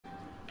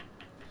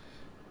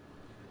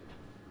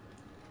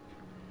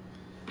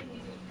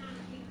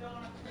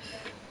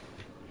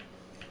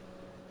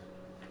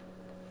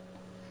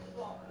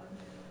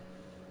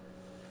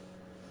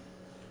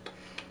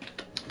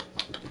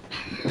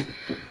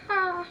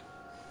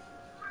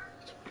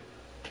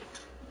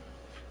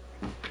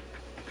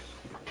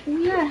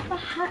yeah, I have a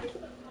hat.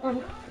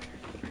 Oh,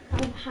 I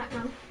have a hat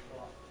now.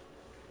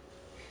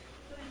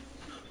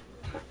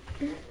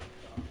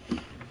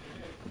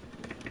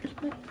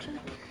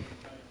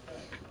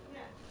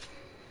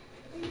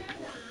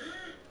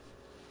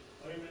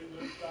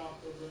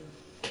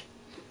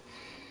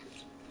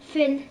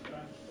 Finn.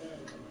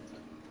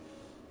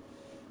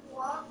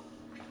 What?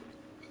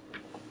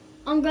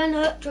 I'm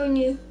gonna join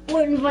you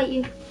or invite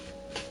you.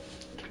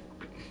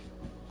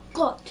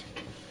 God.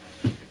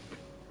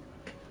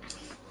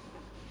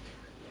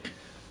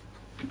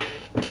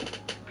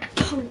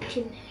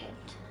 Pumpkinhead.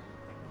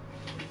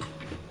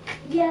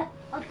 Yeah,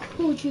 I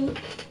called you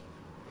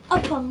a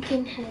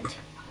pumpkinhead.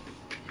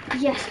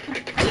 Yes,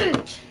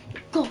 good.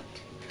 God.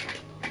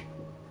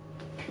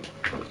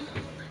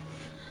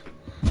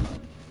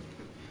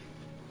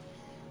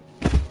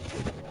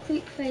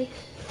 Creep face.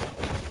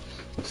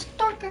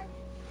 Stalker.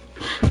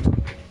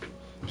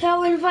 Okay,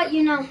 I'll invite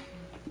you now.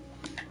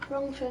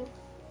 Wrong thing.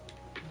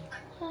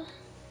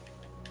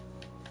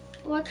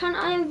 Why can't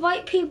I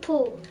invite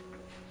people?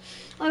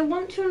 I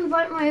want to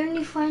invite my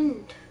only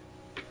friend.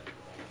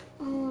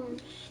 Oh,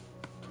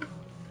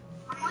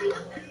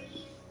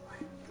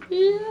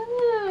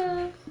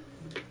 yeah.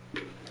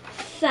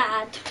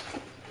 Sad.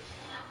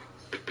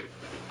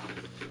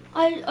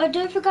 I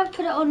don't think I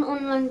put it on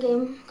online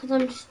game because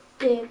I'm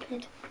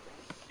stupid.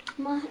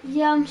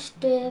 Yeah, I'm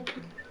stupid.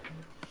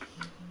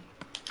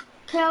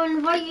 Okay, I'll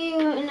invite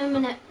you in a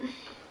minute.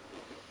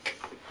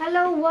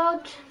 Hello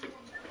world.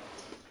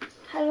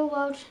 Hello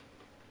world.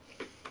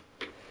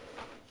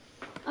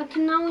 I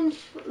can now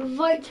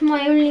invite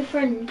my only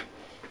friend.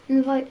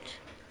 Invite.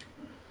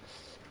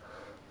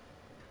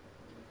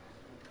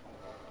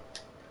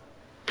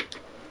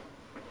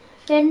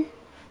 Finn.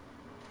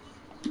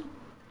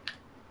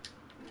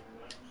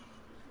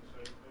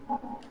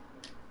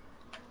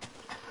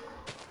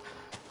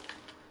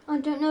 I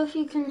don't know if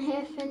you can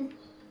hear Finn.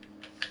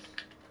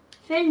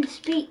 Finn,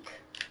 speak.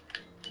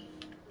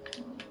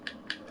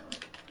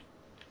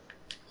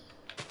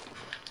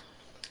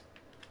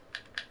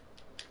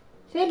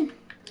 Finn.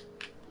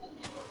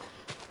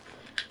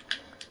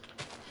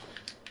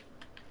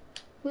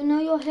 We know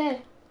you're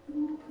here.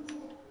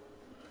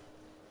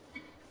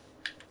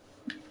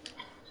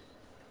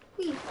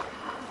 Wait.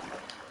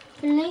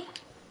 Finley.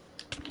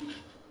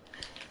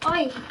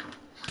 Oi.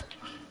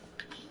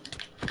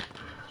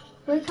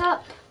 Wake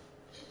up.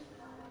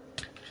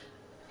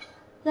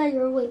 There,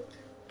 you're awake.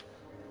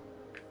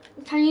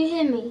 Can you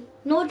hear me?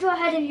 Nod your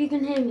head if you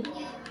can hear me.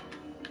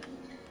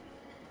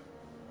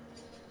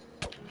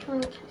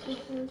 Okay.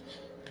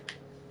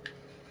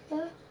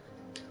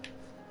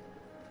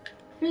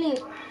 Finley.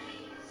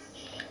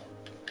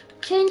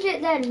 Change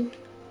it then.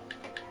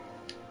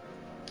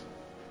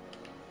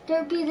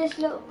 Don't be this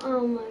little.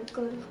 Oh my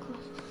god, of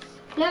course.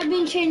 Let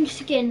me change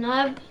skin.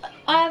 I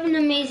have an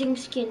amazing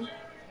skin.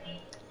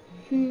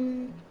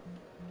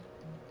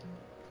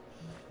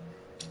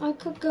 I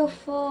could go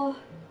for.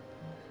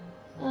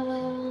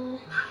 No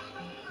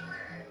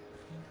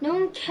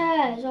one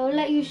cares. I'll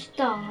let you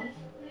starve.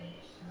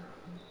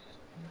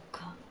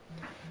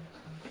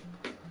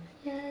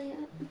 Yeah.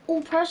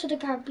 Oh, Pirates of the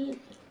Caribbean.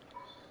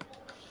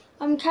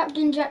 I'm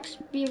Captain Jack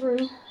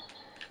Sparrow.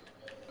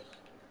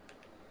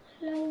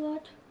 Hello,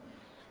 what?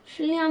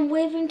 Actually, I'm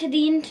waving to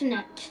the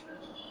internet.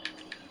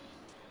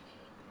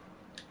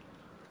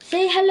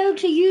 Say hello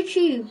to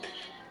YouTube.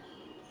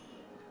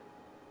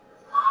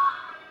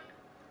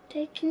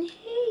 They can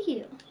hear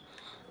you.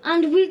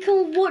 And we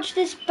can watch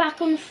this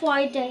back on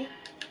Friday.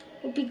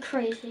 It'll be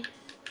crazy.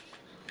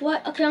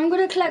 What? Okay, I'm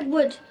gonna collect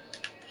wood.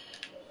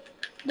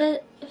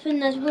 There's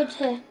wood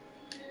here.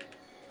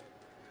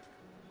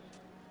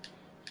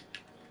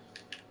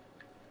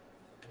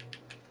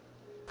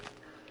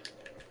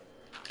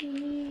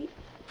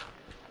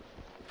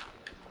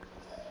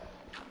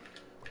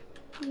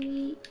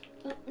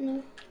 Oh,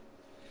 no.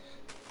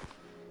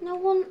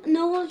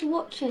 No one's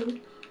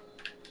watching.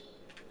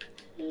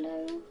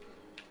 Hello,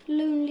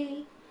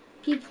 lonely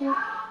people.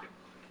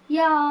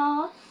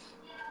 Yes.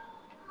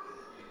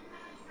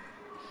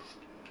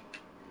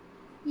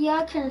 Yeah,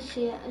 I can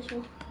see it as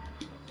well.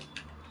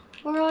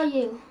 Where are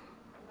you?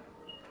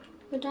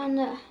 You're down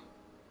there.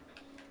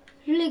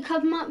 Really,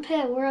 come up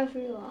here, wherever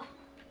you are.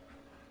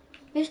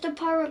 Mr.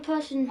 Pirate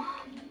Person.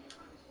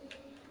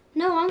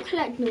 No, I'm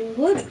collecting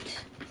wood.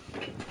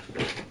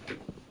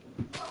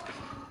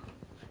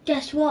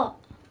 Guess what?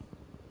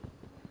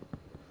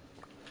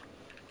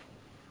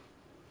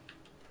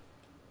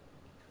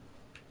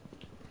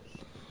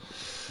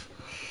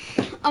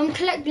 I'm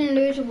collecting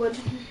loads of wood.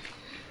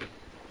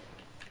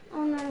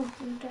 Oh no,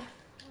 I'm deaf.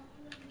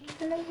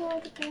 Hello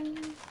world again.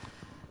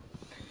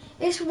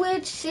 It's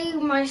weird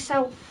seeing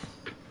myself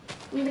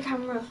in the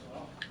camera.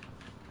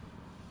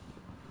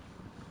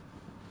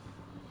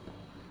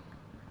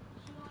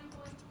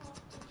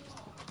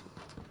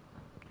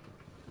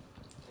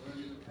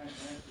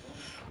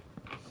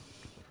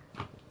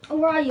 Oh,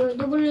 where are you? At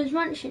the Willows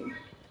Mansion?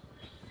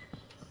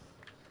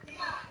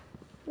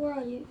 Where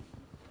are you?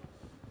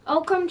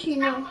 I'll come to you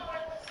now.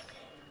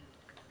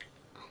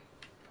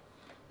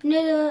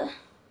 Near the...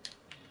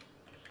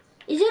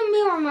 Is it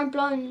me or am I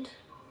blind?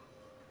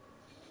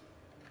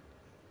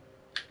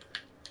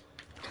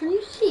 Can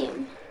you see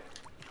him?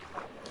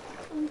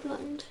 I'm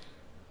blind.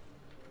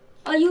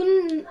 Are you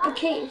in a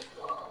cave?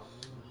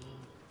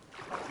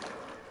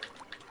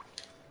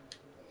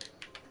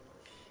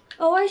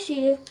 Oh, I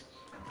see you.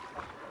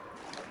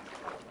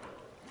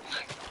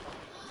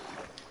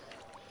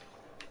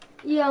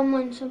 Yeah, I'm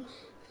on some.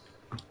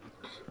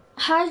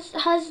 Has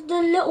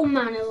the little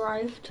man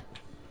arrived?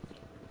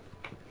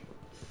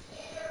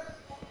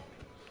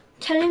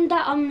 Tell him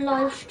that I'm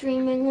live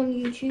streaming on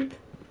YouTube.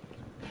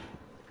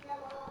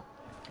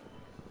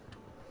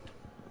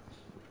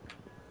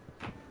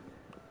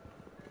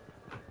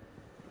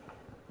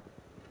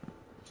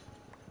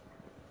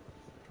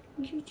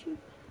 YouTube.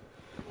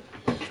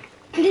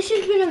 This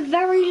has been a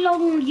very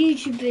long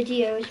YouTube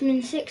video. It's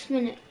been 6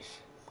 minutes.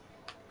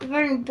 A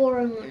very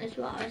boring one as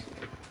well, isn't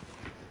it?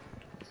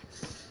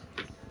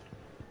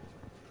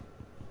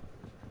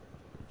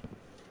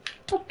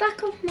 Oh,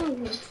 back off my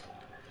wood.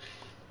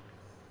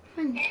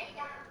 Thank you.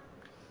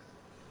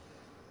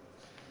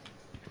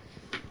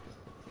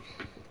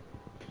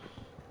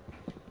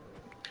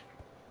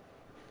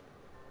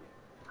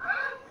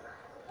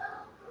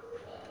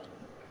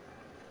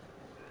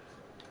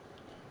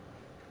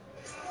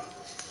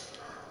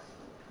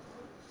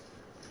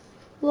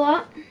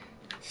 What?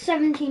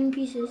 17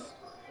 pieces.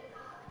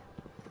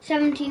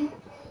 17.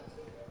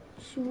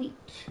 Sweet.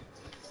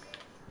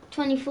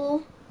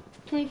 24.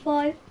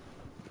 25.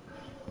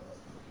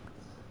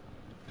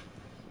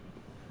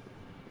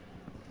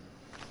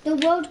 The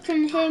world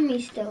can hear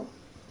me still.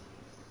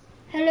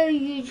 Hello,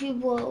 YouTube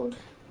world.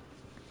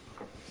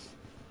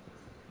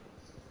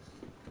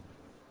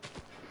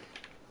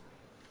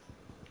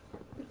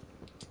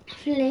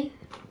 Flea.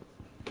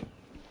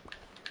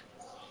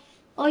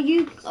 Are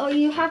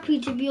you happy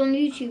to be on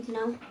YouTube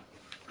now?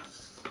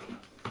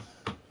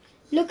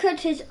 Look at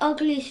his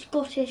ugly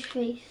Scottish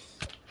face.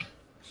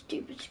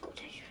 Stupid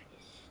Scottish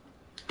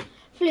face.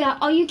 Flea,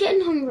 are you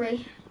getting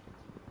hungry?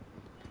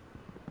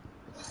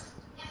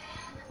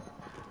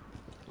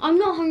 I'm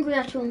not hungry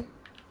at all.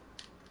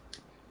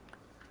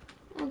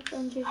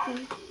 I'm just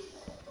going.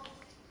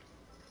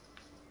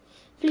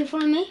 Flea,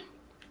 follow me.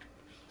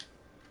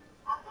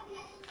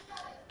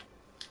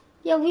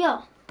 Yeah, we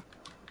are.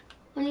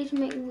 I need to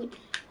make wood.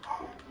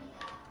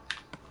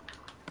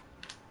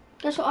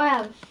 That's what I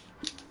have.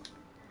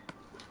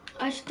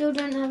 I still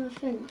don't have a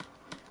thing.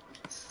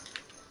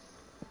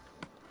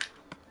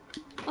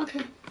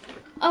 Okay.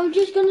 I'm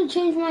just going to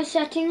change my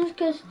settings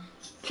because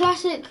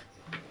classic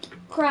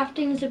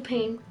crafting is a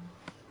pain.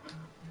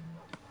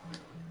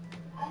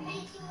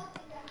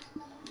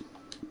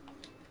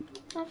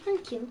 Oh,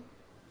 thank you.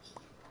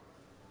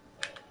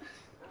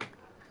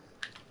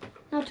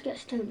 Now to get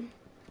stone.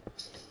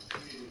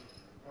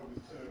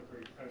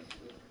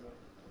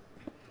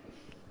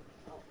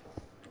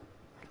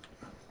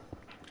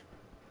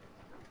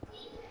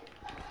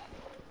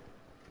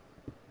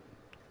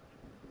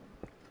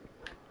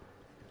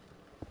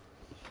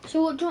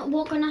 So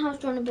what kind of house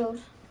do you want to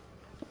build?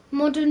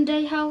 Modern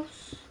day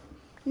house?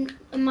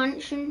 A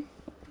mansion?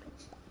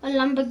 A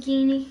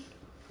Lamborghini?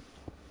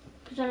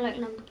 Because I like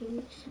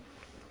Lamborghinis.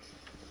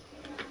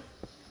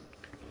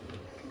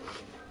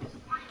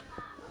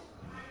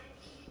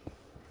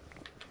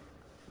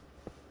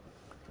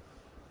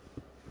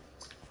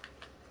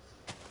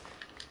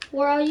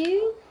 Where are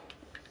you?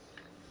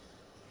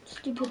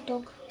 Stupid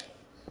dog.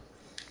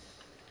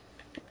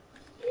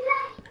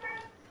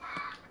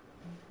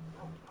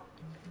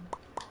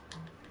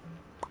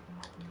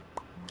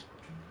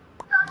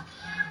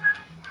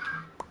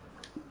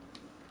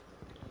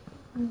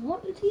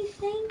 What is he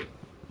saying?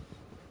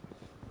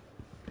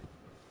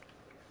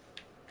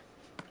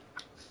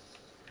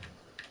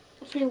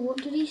 Actually, what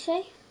did he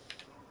say?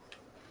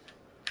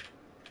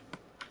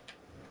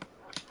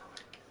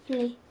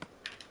 Actually,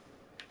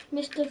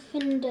 Mr.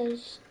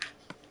 Finders.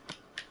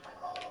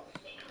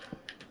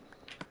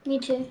 Me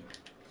too.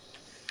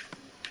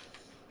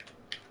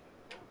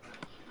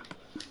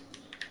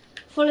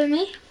 Follow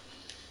me.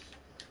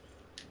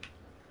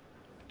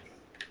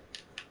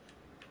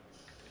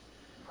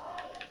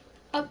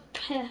 Up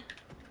here.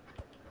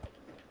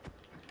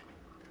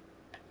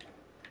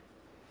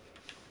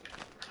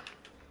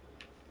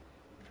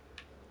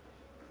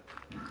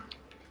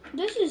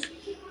 This is...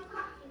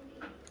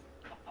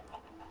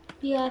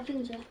 Yeah, I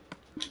think so.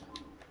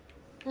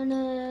 And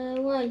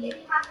where are you?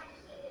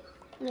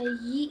 And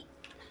yeet.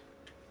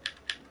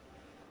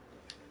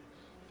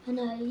 And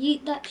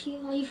yeet that to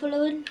you. Are you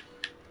following?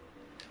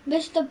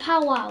 Mr.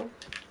 Powwow.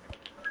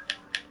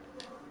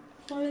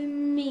 Follow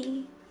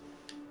me.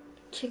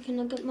 Chicken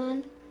nugget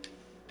man.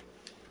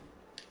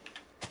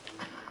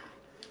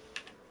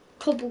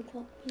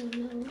 Cobblepot. Oh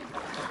no.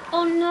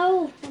 Oh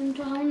no! I'm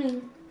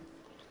drowning.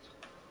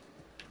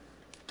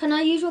 Can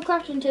I use your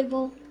crafting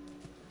table?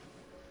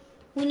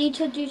 We need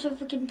to do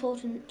something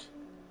important.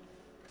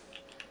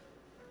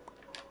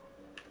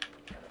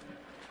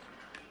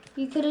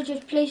 You could have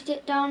just placed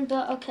it down,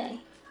 but okay.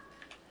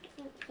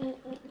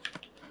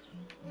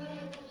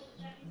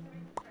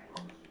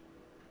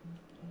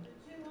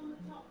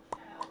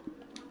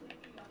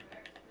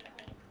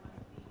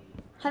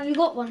 Have you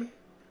got one?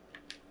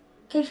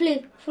 Okay,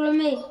 Flea, follow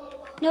me.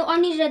 No, I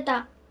needed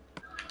that.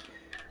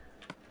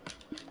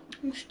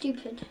 I'm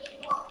stupid.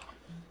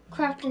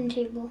 Crafting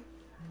table.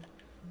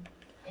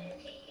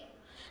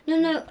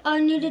 No, I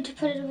needed to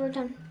put it over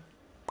down.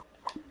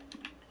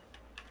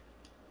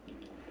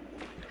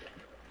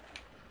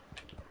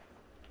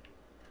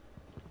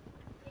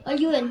 Are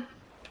you in?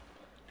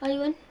 Are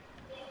you in?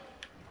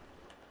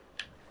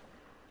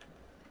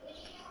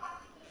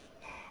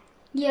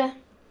 Yeah.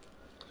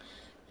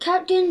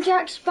 Captain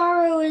Jack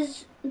Sparrow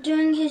is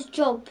doing his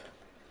job,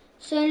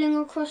 sailing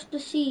across the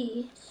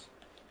seas.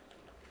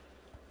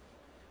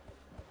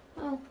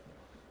 Oh,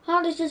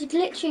 this is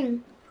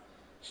glitching.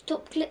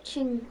 Stop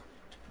glitching,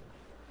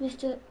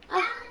 Mr.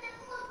 Ah.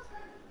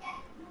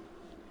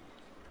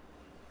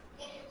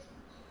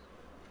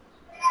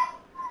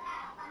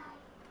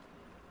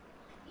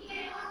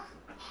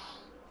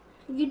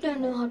 You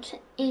don't know how to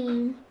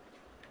aim.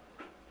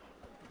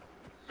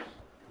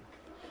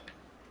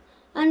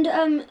 And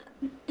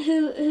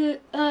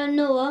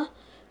Noah,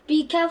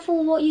 be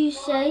careful what you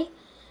say.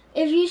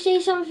 If you say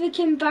something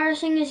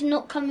embarrassing, it's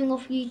not coming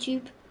off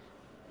YouTube.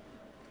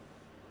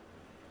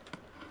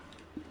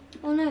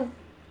 Oh no.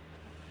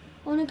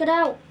 I wanna get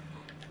out.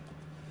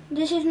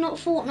 This is not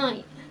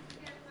Fortnite.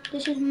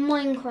 This is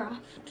Minecraft.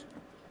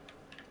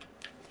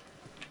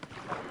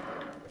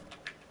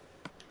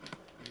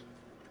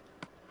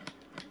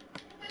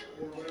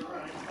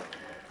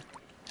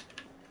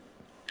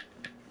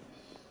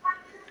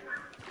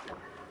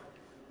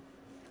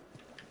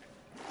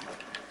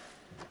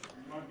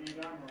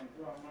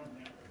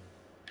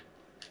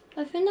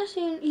 I think that's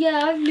the only,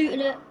 yeah, I've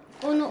looted it.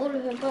 Well, not all of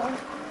it, but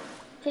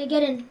okay,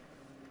 get in.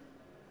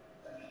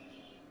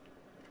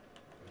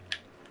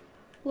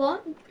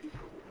 What?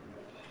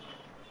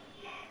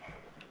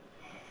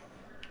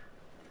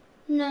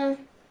 No.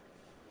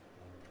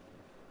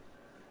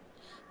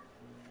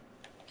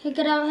 Okay,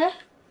 get out here.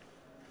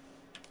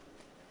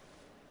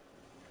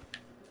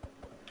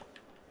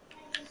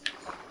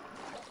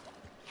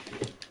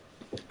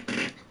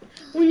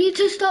 We need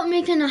to start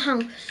making a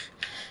house.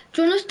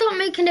 Do you want to start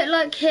making it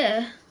like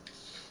here?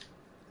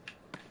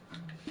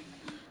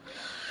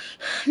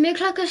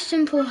 Make like a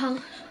simple house.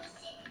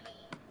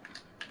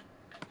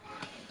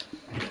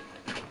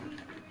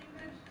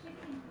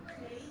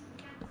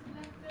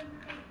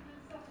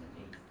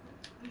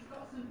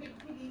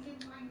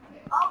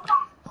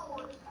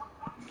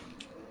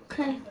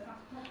 Okay.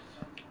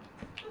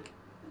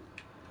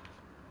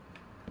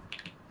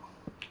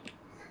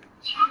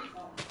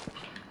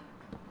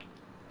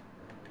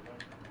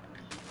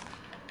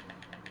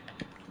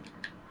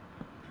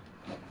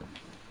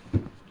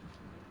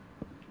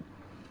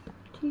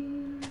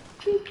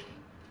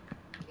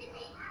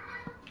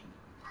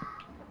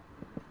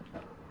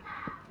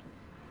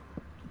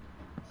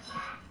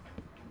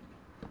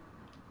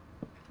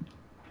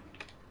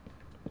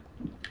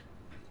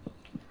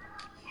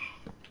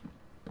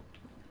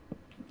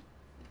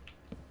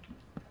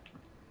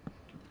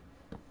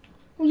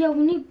 Oh yeah,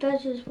 we need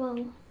beds as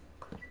well.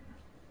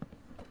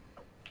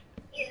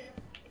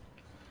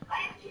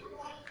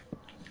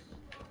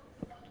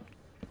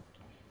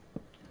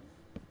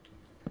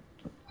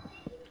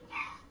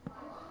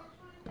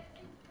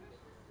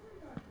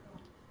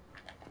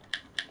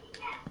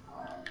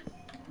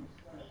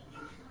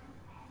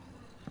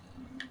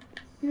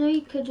 No,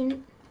 you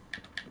couldn't.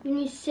 We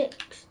need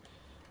 6.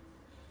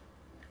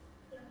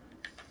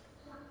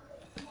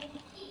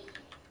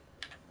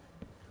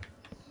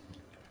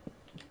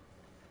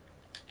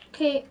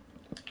 Okay.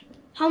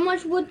 How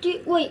much wood do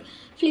you... Wait,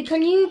 Flea,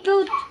 can you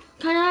build...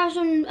 Can I have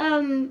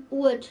some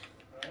wood?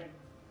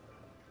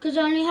 Because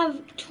I only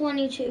have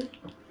 22. Just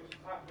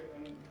tap it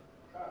and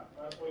cut.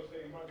 That's why I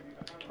say you might need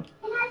a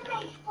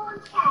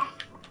hammer.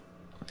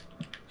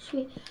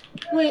 Sweet.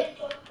 Wait.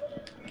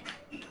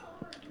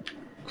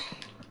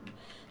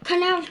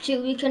 Can I have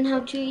 2? We can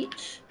have 2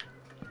 each.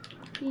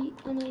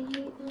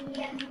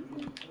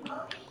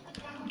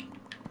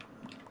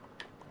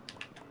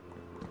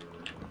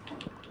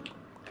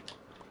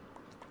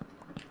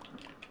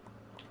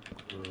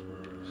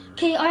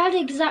 Okay, I had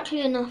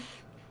exactly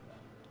enough.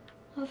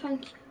 Oh,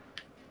 thank you.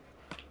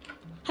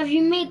 Have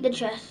you made the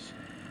chest?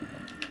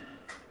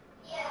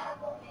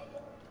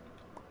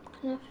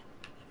 Enough.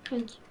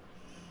 Thank you.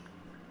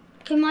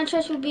 Okay, my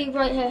chest will be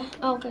right here.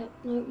 Oh, okay,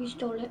 no, you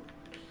stole it.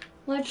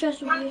 My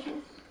chest will be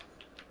here.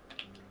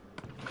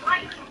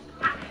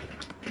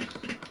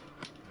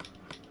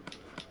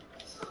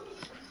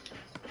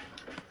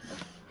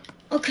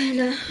 Okay,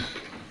 no.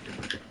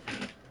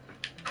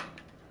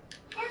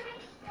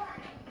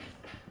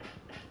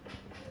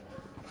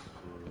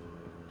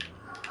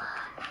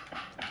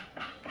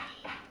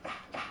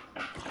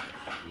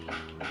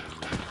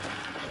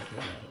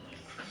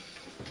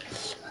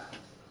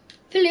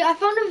 Philly, I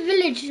found a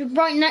village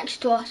right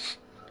next to us.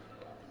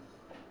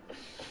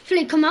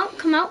 Philly, come out,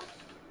 come out.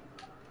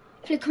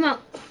 Philly, come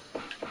out.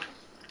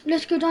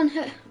 Let's go down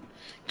here.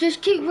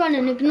 Just keep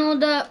running, ignore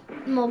the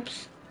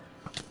mobs.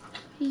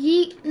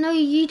 Yeet, no,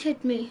 you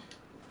yeeted me.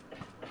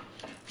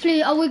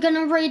 Flea, are we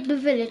gonna raid the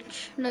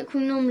village like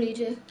we normally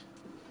do?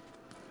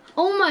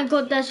 Oh my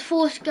god, there's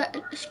 4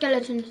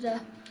 skeletons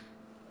there.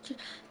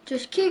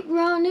 Just keep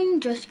running,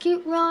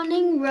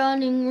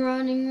 running,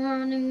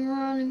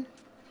 running.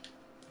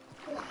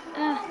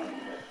 Ah.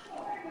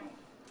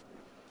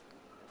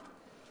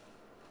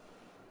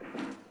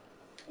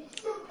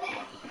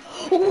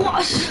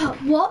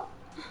 What?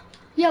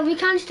 Yeah, we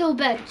can steal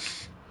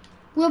beds.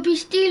 We'll be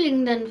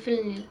stealing then,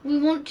 Finley. We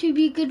want to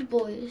be good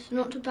boys,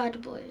 not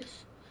bad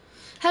boys.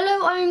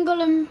 Hello, Iron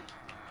Golem.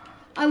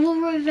 I will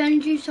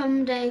revenge you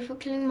someday for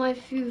killing my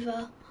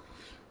fever.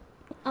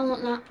 I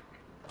want that.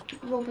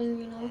 Robbing,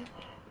 you know.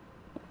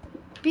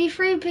 Be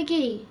free,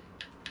 Piggy.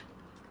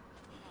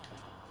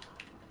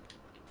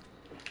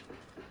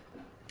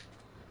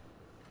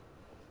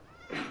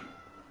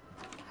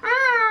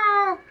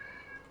 Ow.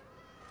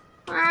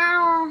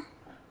 Ow.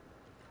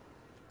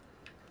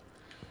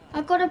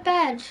 I got a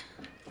bed.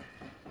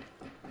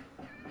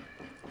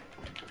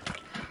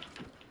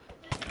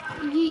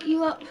 Yeet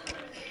you up.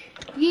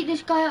 Yeet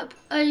this guy up.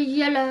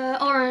 Yellow,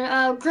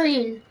 orange,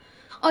 green.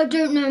 I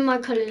don't know my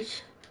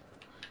colours.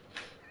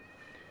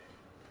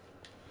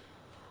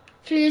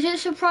 Please, is it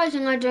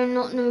surprising I do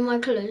not know my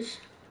colours?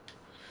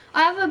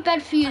 I have a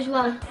bed for you as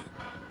well.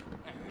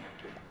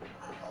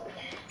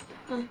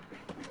 Oh,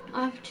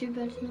 I have 2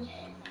 beds now.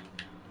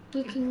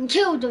 We can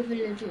kill the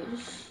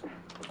villagers.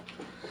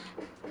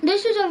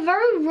 This is a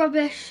very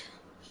rubbish.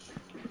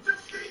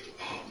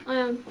 I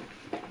am.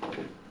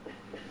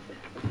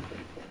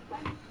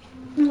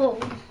 Whoa.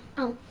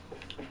 Oh.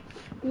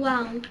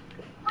 Wow.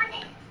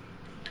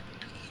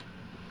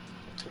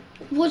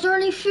 Was there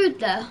any food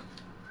there?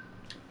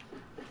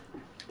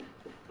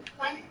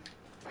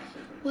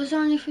 Was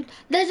there any food?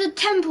 There's a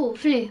temple,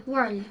 Flea.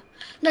 Where are you?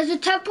 There's a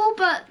temple,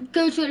 but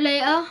go to it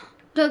later.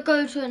 Don't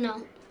go to it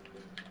now.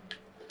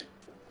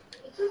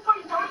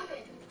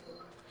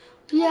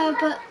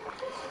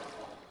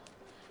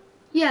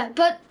 Yeah,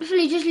 but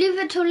Flea, just leave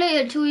it till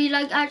later, till we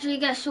like actually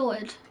get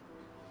sorted.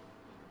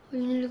 We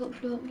nearly got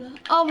flew up there.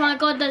 Oh my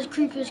god, there's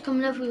creepers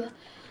coming everywhere.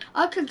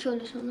 I could kill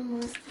this one, I'm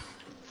alright.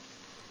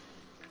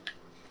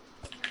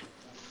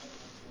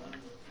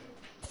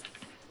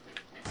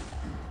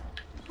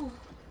 Oh.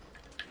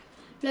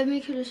 Let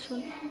me kill this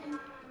one.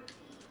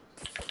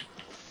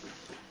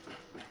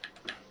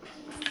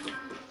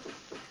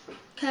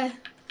 Okay.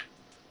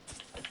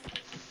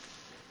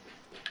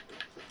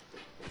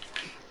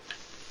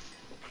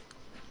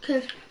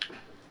 Okay.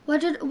 Where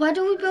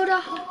do we build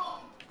our house?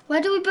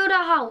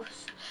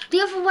 The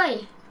other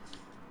way.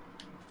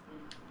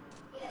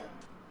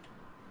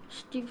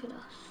 Stupid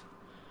ass.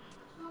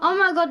 Oh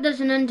my god, there's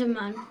an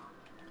Enderman.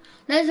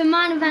 There's a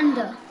man of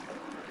Ender.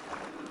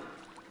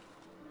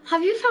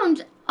 Have you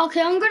found...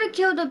 Okay, I'm gonna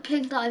kill the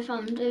pig that I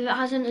found if it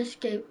hasn't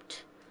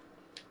escaped.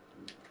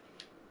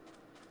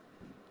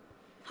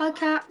 Hi,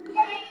 cat.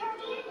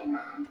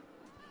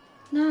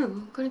 No,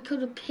 I'm gonna kill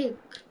the pig.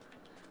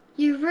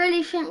 You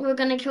really think we're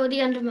gonna kill the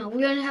Enderman?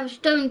 We only have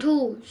stone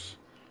tools.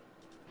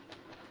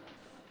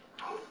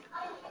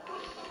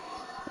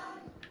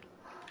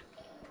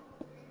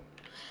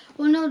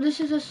 Well, no, this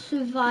is a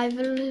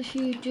survival if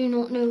you do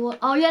not know what...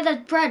 Oh, yeah,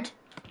 there's bread.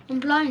 I'm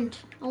blind.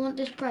 I want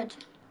this bread.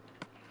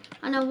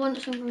 And I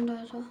want some from there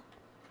as well.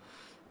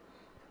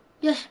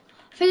 Yes,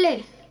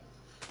 Philly.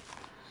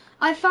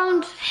 I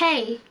found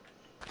hay.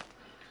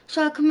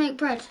 So I can make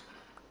bread.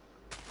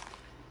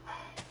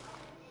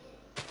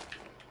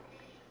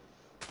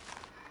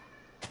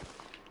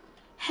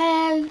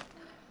 Hay.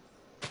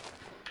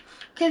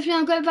 Okay, Philly,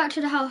 I'm going back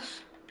to the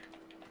house.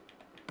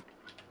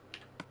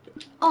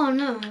 Oh,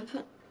 no.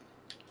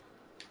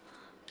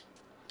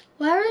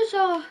 Where is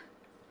our...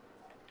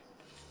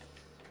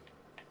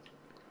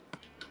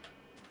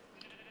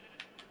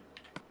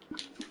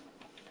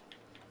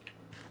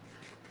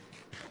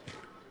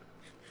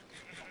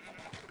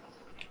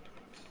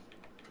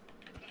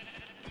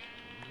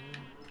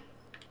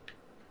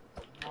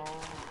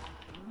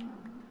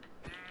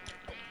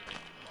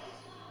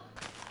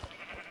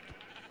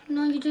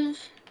 No, you didn't.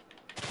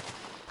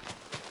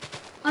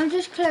 I'm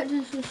just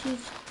collecting some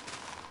seeds.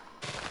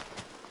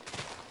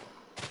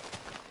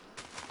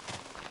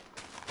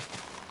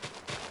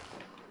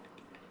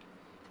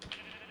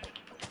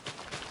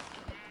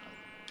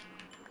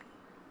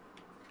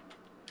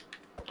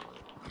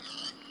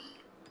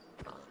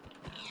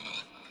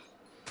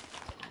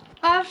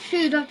 I have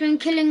food. I've been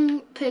killing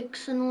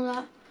pigs and all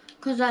that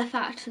because they're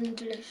fat and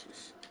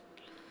delicious.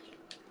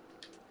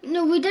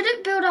 No, we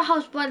didn't build a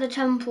house by the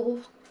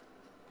temple.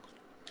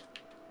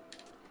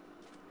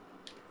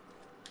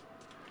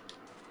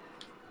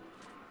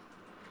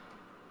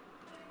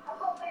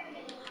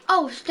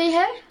 Oh, stay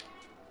here?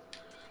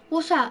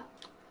 What's that?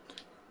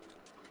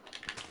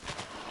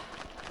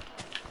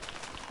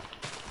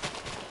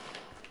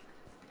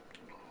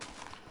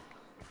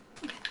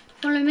 Okay,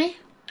 follow me.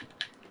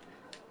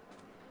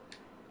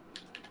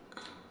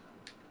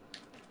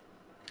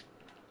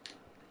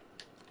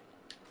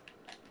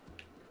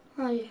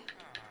 Where are you?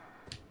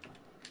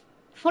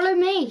 Follow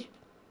me.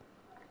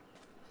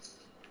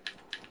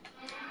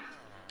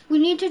 We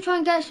need to try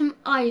and get some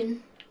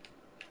iron.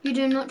 You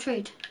do not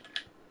trade.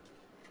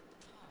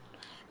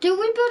 Did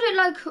we build it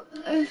like...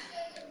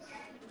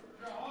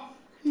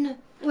 no.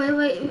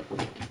 Wait.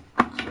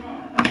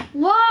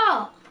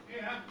 What?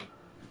 Yeah.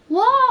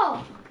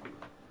 What?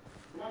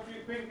 What do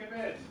you think of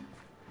it?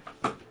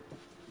 Want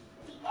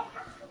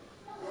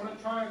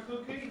to try a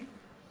cookie?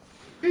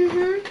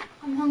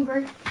 I'm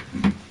hungry.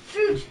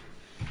 Food.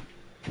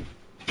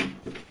 I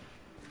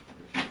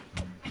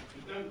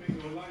don't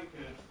think you'll like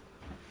it.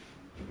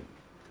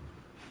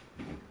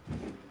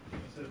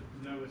 It's a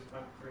Noah's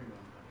Fat Cream on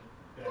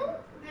that.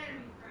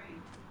 Dairy free.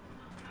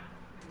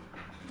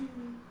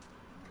 What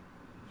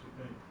do you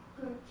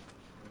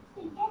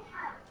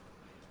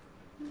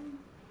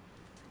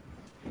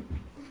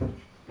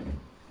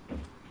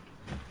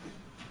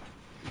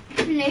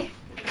think? Really?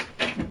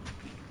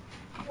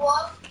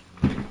 What?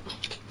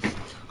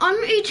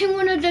 I'm eating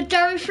one of the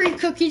dairy-free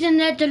cookies and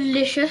they're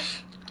delicious.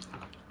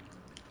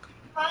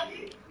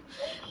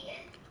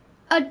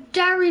 A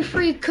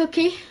dairy-free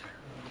cookie.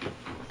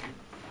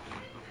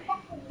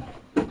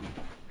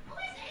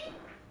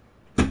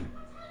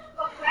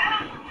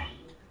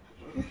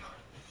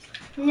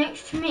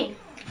 Next to me.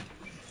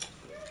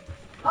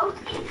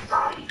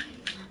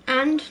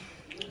 And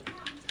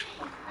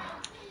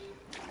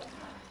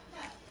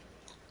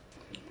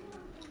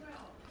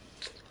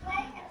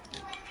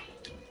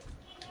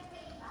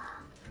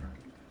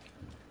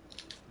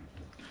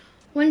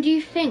when do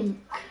you think?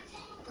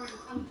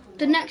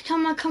 The next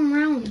time I come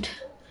round.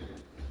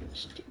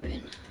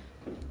 Stupid.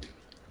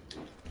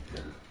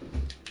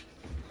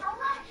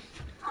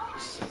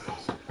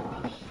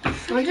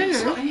 I don't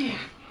know.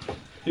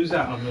 Who's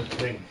that on the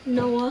thing?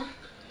 Noah.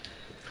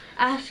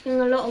 Asking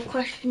a lot of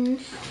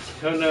questions.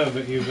 Oh no,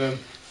 but you've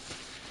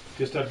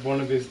just had one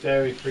of his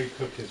dairy-free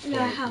cookies.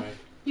 Yeah, I have. Mate.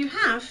 You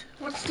have?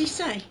 What did he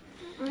say?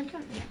 I don't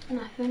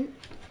know. Nothing.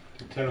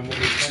 Tell him what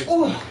he tastes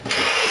like.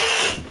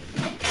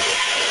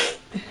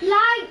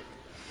 Like,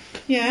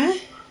 Yeah?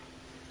 it's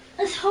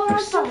It's horrible.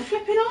 so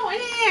flipping hot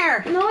in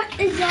here. No, it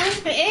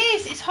isn't. It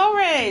is. It's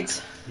horrid.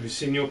 Have you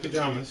seen your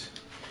pyjamas?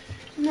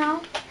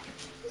 No.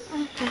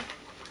 Okay.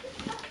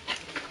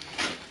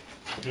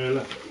 Yeah,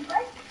 look.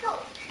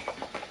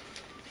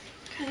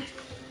 Okay.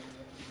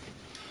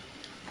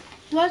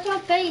 Where's our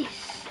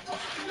base?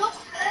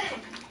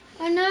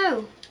 I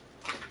know.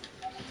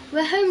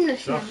 We're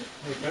homeless now.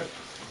 Okay.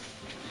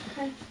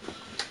 Okay.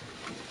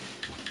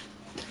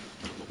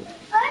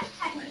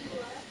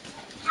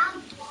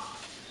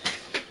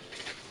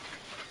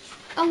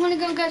 I'm gonna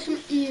go get some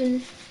Ian.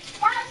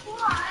 That's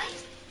why.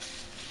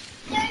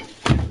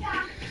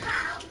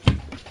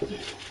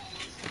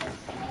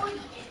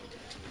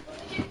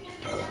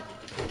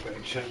 Better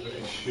check that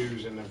his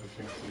shoes and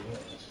everything.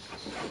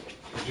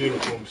 His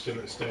uniform's still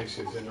at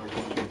Stacey's in our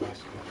washing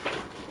basket.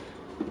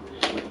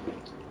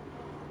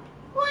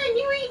 When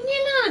you eating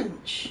your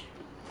lunch?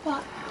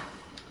 But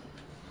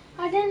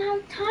I didn't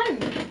have time.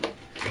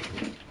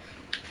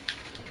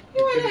 You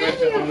can weren't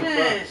rest it any on of the it.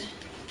 bus.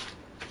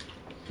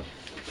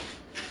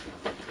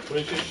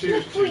 Where's your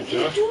shoes Look to, what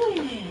you're Josh?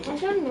 doing. I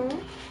don't know.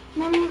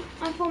 Mum,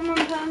 I thought Mum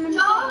put them in the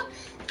Dog. box.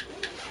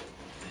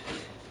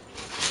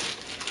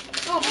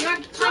 Oh, I'm going to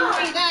have to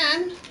hungry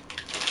then.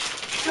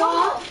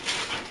 What?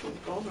 Don't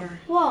bother.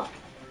 What?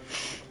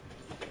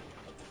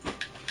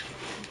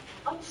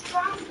 I'm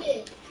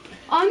stranded.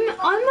 I'm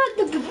at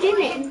the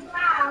beginning.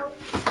 Wow.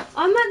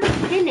 I'm at the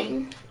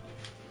beginning.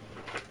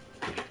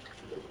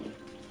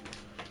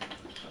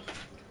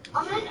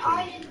 I'm an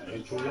island.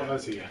 April, what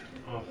has he?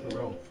 Half the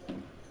roll.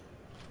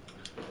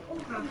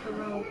 Half a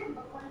roll.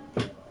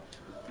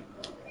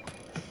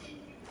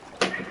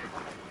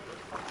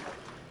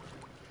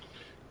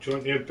 Do you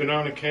want your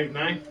banana cake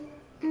now?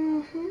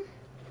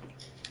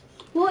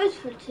 What is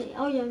for tea?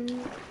 Oh yeah.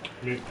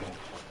 Meatball.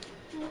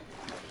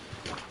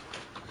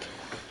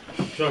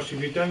 Josh,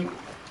 if you don't,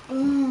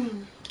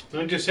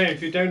 I'm just saying,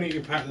 if you don't eat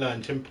your packed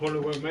lunch, then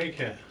Paula won't make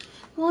it.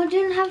 Well, I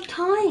didn't have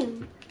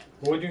time.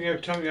 Why didn't you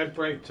have time? You had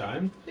break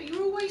time. But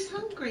you're always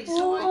hungry, so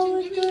Well, why I was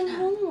didn't you eat doing that?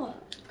 homework.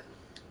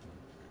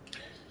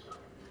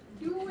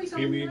 You're always Yeah,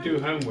 on but you your do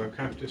own. homework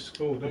after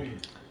school, don't you?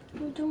 I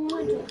don't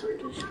want to do it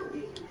after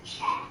school.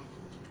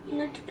 I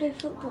like to play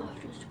football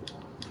after school.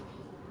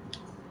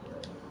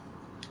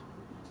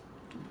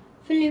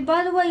 Finley,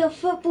 by the way, your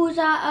football's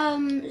at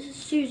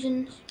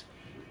Susan's.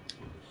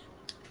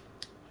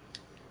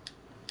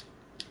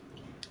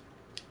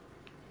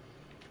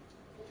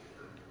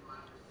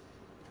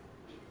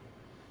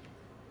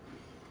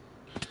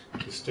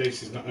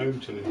 Stacey's not home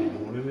till in the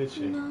morning, is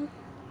she? No.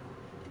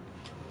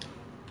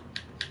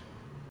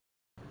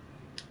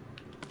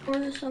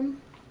 Order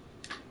some.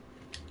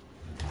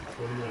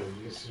 Well, no,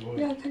 this is what.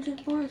 Yeah, I can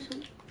just borrow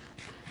some.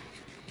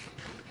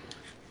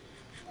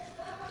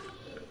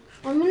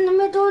 I'm in the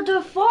middle of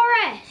the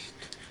forest.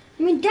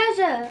 I mean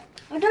desert.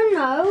 I don't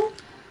know.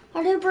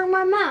 I didn't bring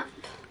my map.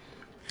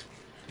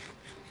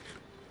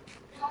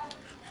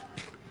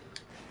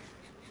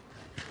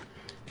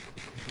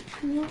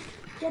 Can you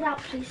get out,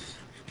 please?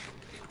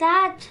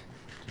 Dad,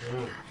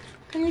 Yeah.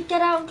 can you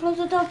get out and close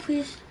the door,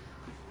 please?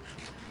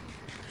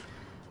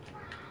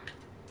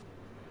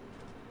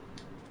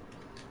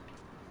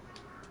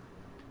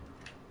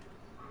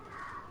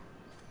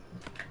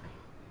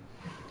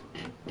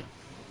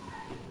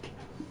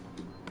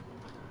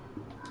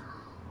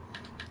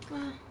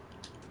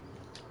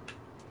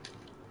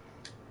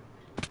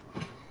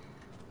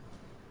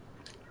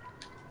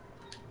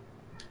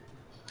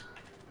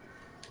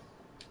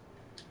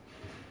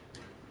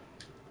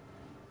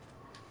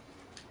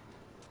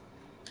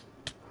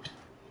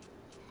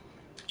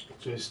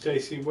 So is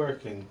Stacey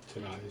working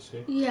tonight, is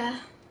she? Yeah,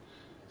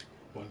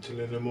 One till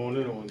in the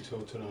morning or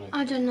until tonight?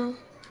 I don't know.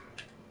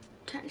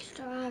 Text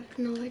her, I have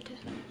no idea.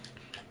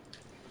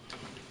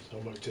 So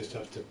I might just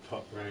have to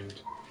pop round.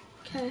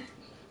 Okay.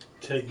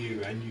 Take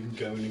you and you can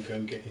go in and go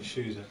and get your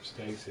shoes up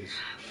Stacey's.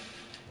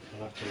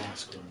 I'll have to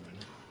ask her a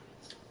minute.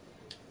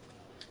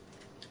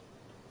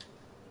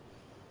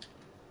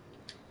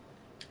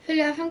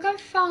 Philly,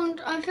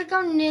 I think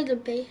I'm near the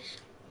base.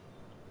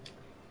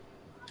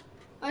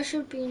 I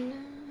should be in there,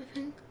 I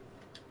think.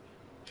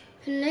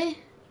 Philly,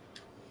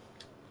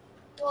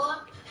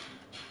 What?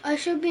 I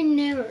should be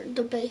near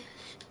the base.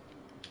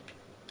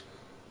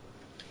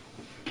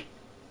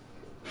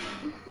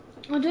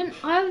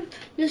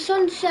 The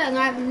sun's setting,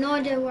 I have no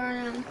idea where I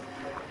am.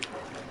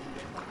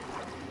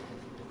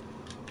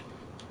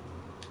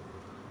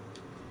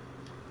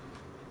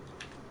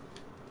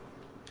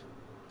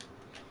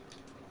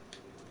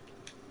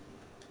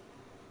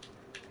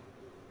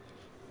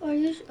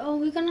 Are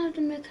we gonna have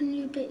to make a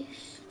new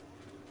base?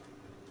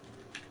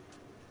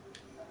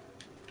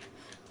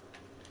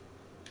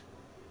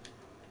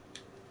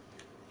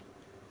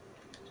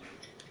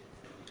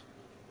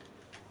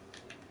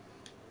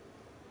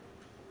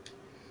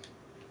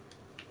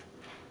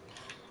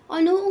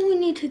 I know what we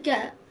need to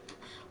get.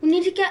 We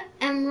need to get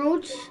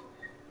emeralds.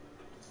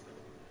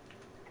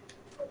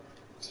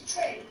 To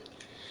trade?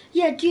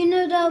 Yeah, do you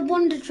know the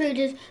wonder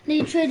traders?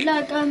 They trade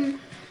like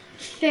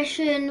fish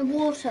in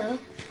water.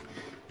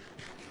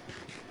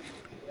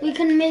 We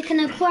can make an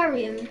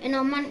aquarium in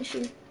our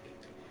mansion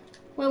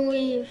when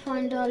we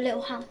find our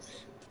little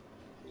house.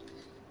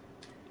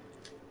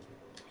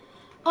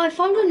 I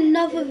found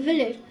another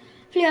village.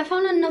 Flea, I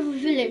found another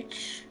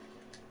village.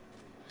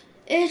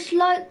 It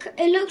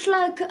looks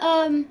like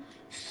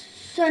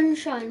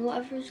sunshine,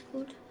 whatever it's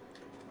called.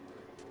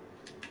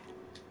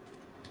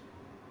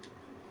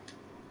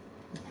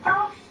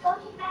 Oh, go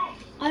to bed.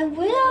 I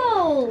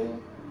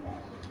will.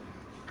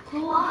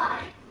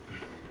 Why?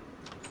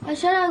 I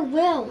said I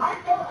will. I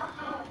built a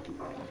house.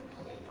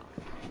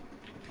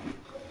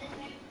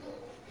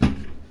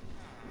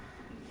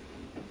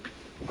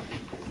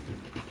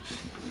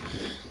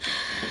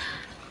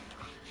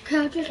 Okay,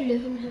 I'll just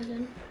live in here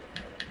then.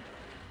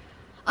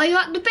 Are you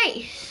at the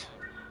base?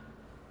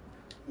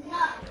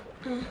 No.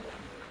 Oh.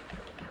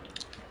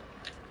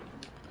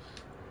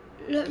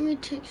 Let me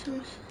take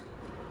some.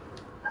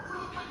 I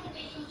can't find the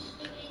beans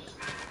to do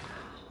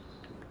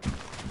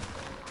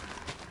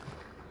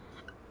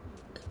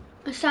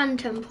it. A sand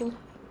temple.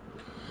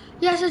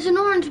 Yes, it's an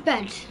orange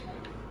bed.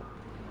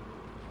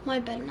 My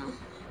bed now.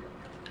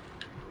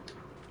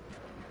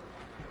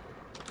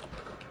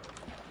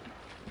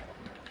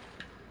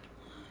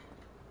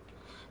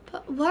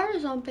 But where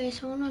is our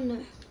base? I want to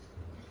know.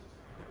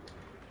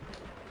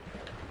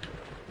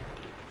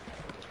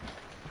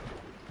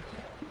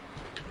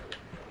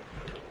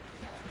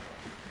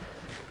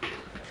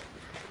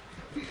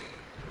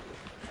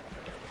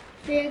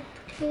 Big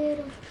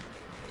potato.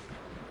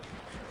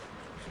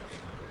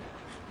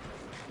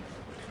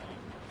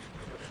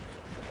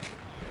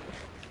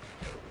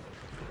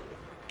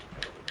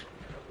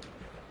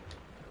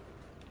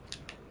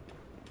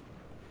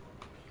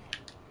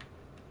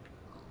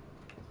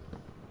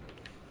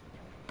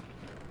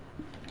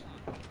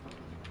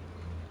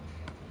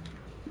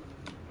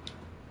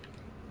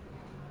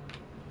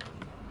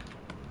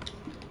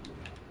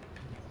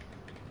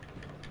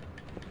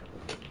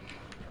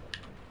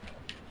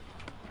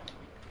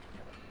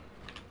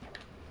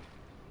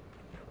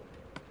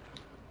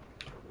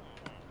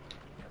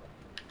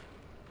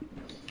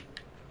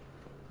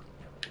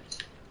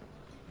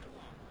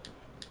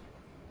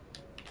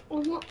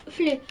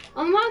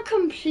 I'm at a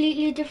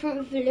completely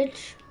different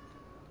village.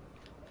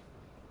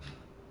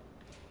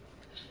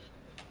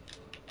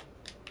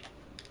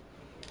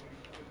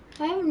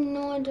 I have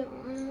no idea.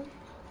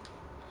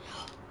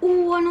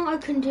 Oh, I know what I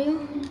can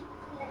do.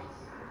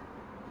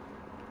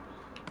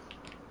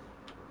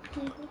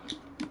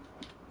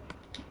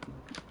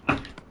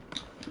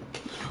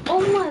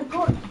 Oh my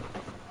god.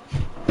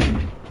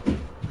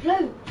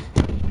 Close.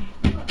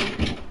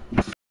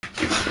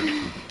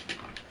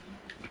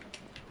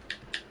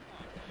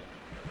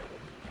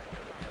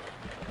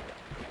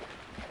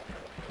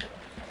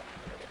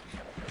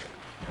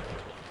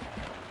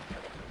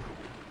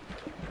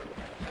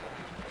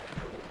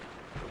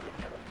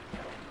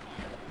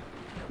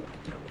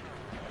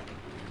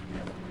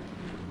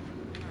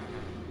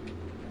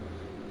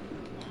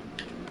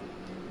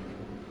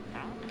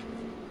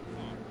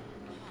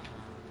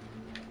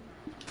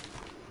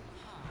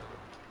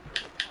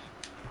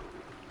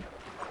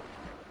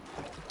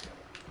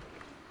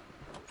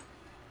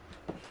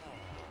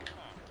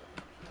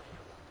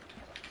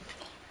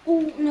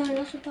 Oh no,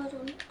 that's a bad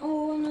one.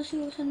 Oh, I want to see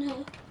what's in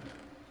here.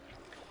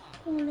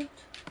 Oh look.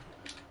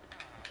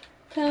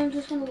 Okay, I'm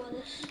just gonna wear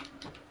this.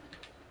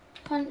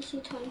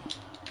 Fancy time.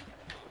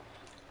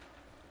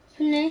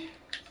 Finley,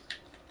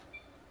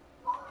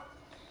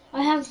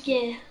 I have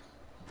gear.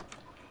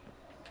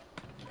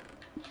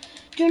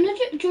 Do you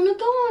wanna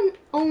go on?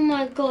 Oh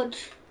my god.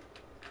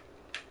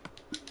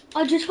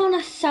 I just want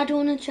a saddle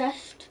and a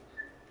chest.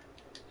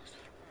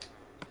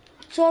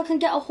 So I can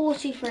get a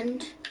horsey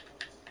friend.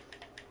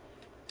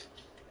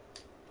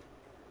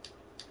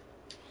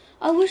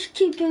 I wish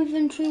keep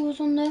inventory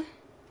was on there.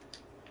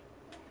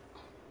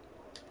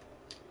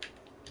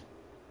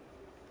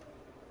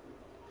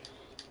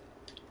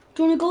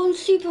 Do you wanna go on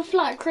super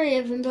flat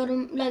creative and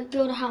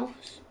build a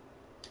house?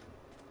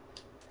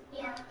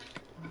 Yeah.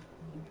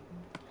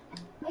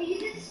 Are you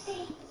gonna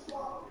save this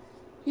wall?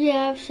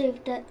 Yeah, I've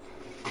saved it.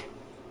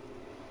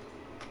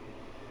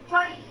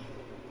 Try.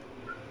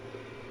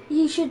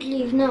 You should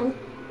leave now.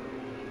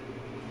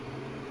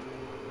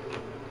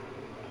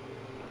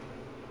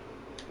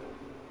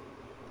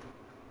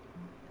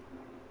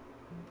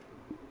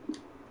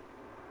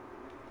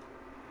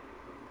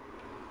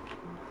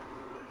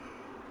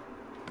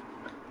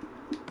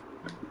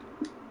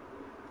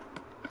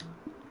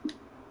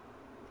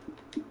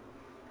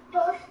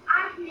 Just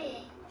add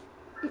me.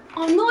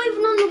 I'm not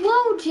even on the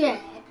world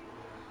yet.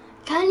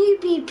 Can you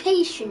be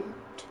patient?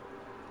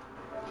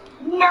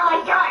 No,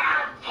 I don't